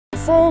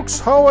folks,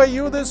 how are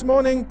you this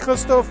morning?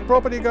 Christoph,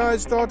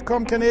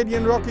 PropertyGuys.com,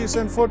 Canadian Rockies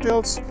and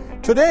Foothills.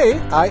 Today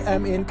I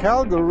am in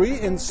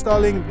Calgary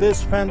installing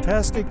this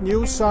fantastic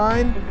new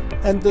sign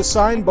and the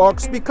sign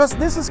box because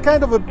this is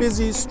kind of a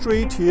busy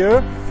street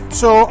here.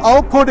 So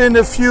I'll put in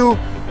a few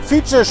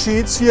feature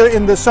sheets here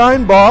in the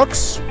sign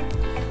box.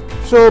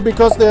 So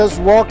because there's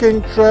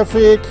walking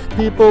traffic,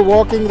 people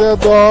walking their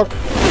dog.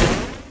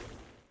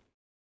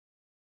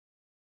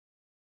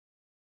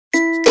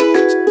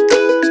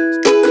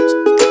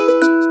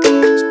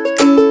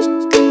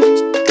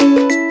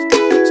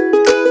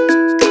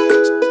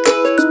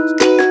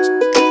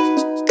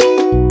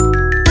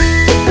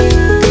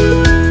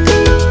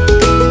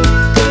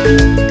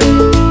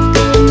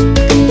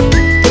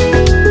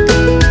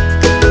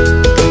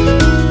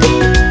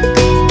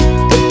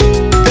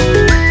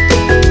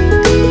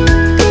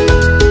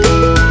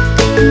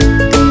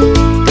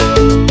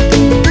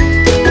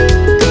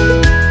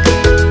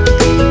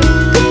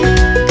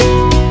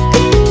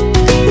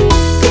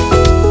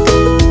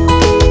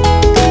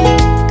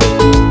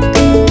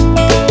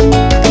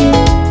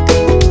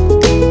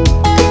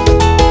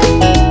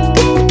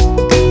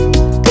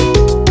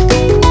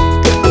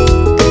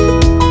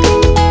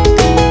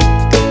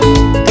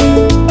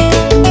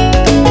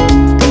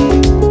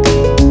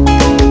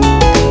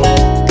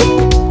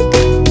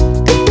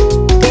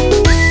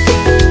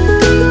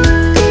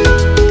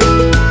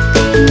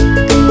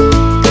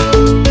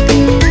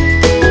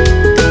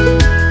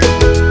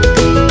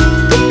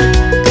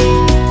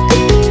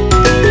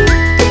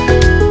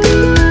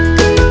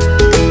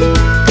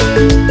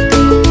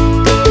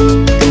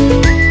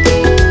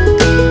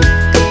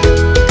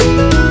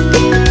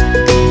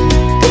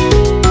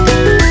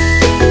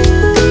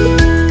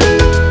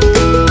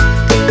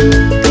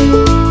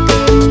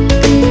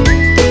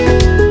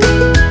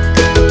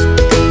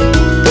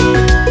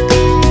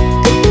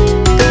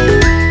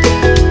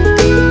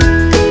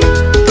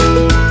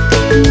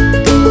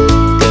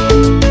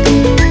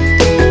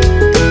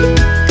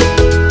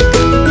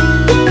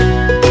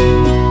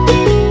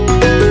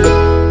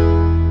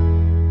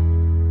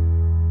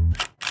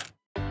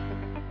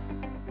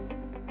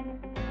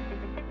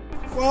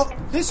 Well,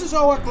 this is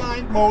our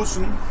client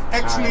Mosen,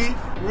 actually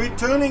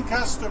returning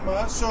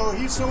customer. So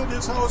he sold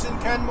his house in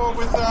Canmore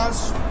with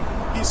us,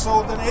 he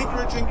sold an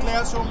acreage in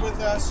Claresholm with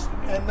us,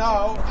 and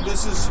now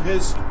this is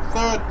his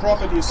third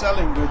property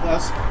selling with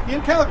us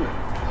in Calgary.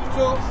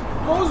 So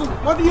Mosen,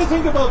 what do you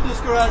think about this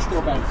garage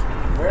door bank?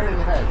 Very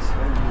nice,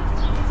 very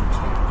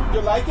good.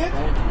 You like it?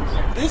 Thank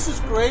you. This is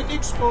great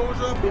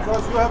exposure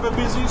because you have a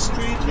busy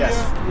street Yes,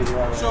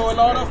 here. So a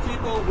lot of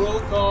people will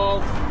call.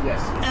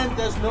 Yes. And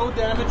there's no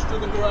damage to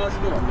the garage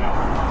door. No.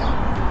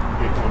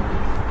 It won't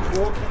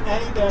be. No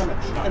any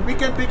damage. No. And we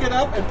can pick it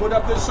up and put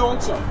up this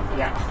also.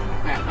 Yeah.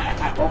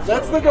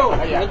 That's the goal.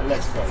 Yeah,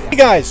 let's go. Yeah. Hey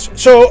guys,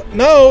 so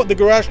now the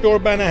garage door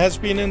banner has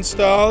been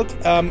installed.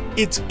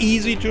 It's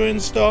easy to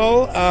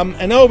install.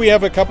 And now we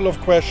have a couple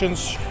of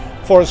questions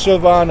for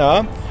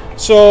Silvana.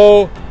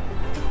 So,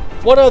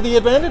 what are the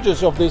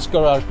advantages of these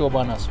garage door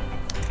banners?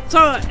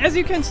 So as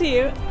you can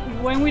see,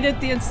 when we did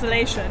the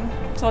installation,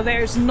 so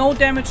there's no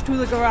damage to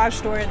the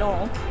garage door at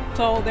all.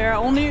 So they're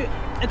only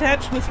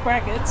attached with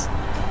brackets.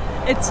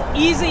 It's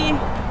easy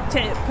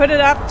to put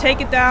it up, take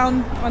it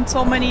down on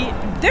so many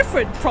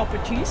different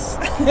properties.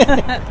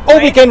 Oh,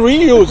 we can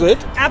reuse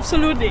it?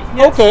 Absolutely.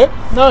 Yes. Okay,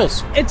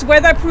 nice. It's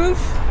weatherproof.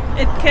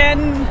 It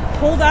can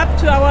hold up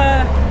to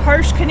our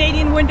harsh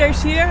Canadian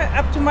winters here,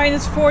 up to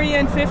 -40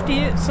 and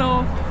 50.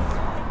 So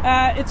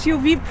it's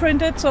UV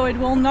printed, so it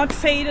will not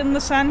fade in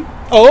the sun.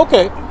 Oh,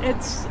 okay.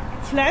 It's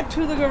flat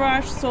to the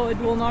garage, so it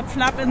will not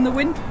flap in the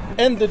wind.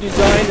 And the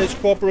design is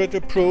corporate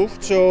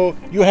approved, so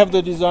you have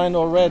the design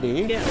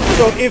already. Yeah.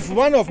 So if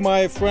one of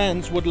my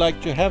friends would like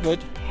to have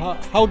it,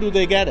 how do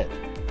they get it?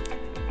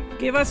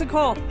 Give us a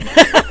call.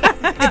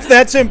 It's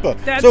that simple.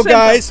 That's so simple.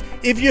 guys,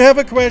 if you have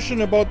a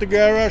question about the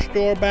garage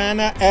door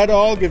banner at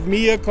all, give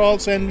me a call,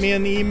 send me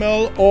an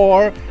email,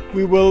 or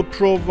we will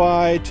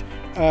provide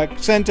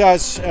send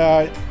us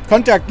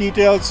contact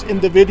details in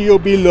the video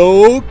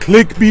below.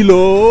 Click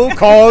below.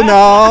 Call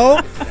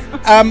now.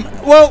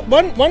 Well,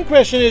 one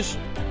question is,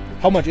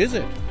 how much is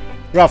it,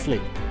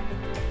 roughly?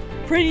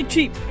 Pretty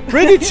cheap.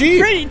 Pretty cheap.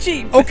 Pretty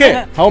cheap.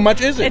 Okay. How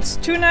much is it? It's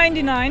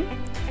 $2.99,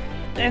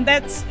 and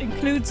that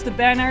includes the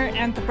banner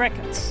and the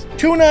brackets.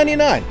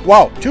 $2.99.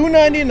 Wow,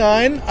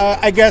 $2.99.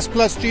 I guess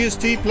plus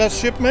GST plus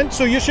shipment.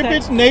 So you ship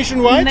That's it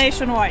nationwide.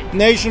 Nationwide.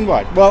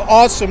 Nationwide. Well,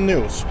 awesome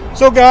news.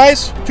 So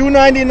guys,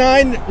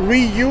 $2.99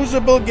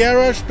 reusable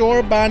garage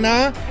door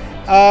banner.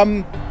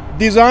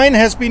 Design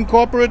has been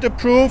corporate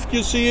approved.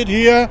 You see it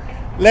here.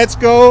 Let's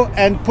go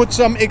and put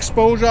some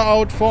exposure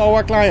out for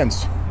our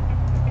clients.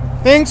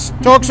 Thanks.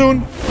 Talk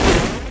soon.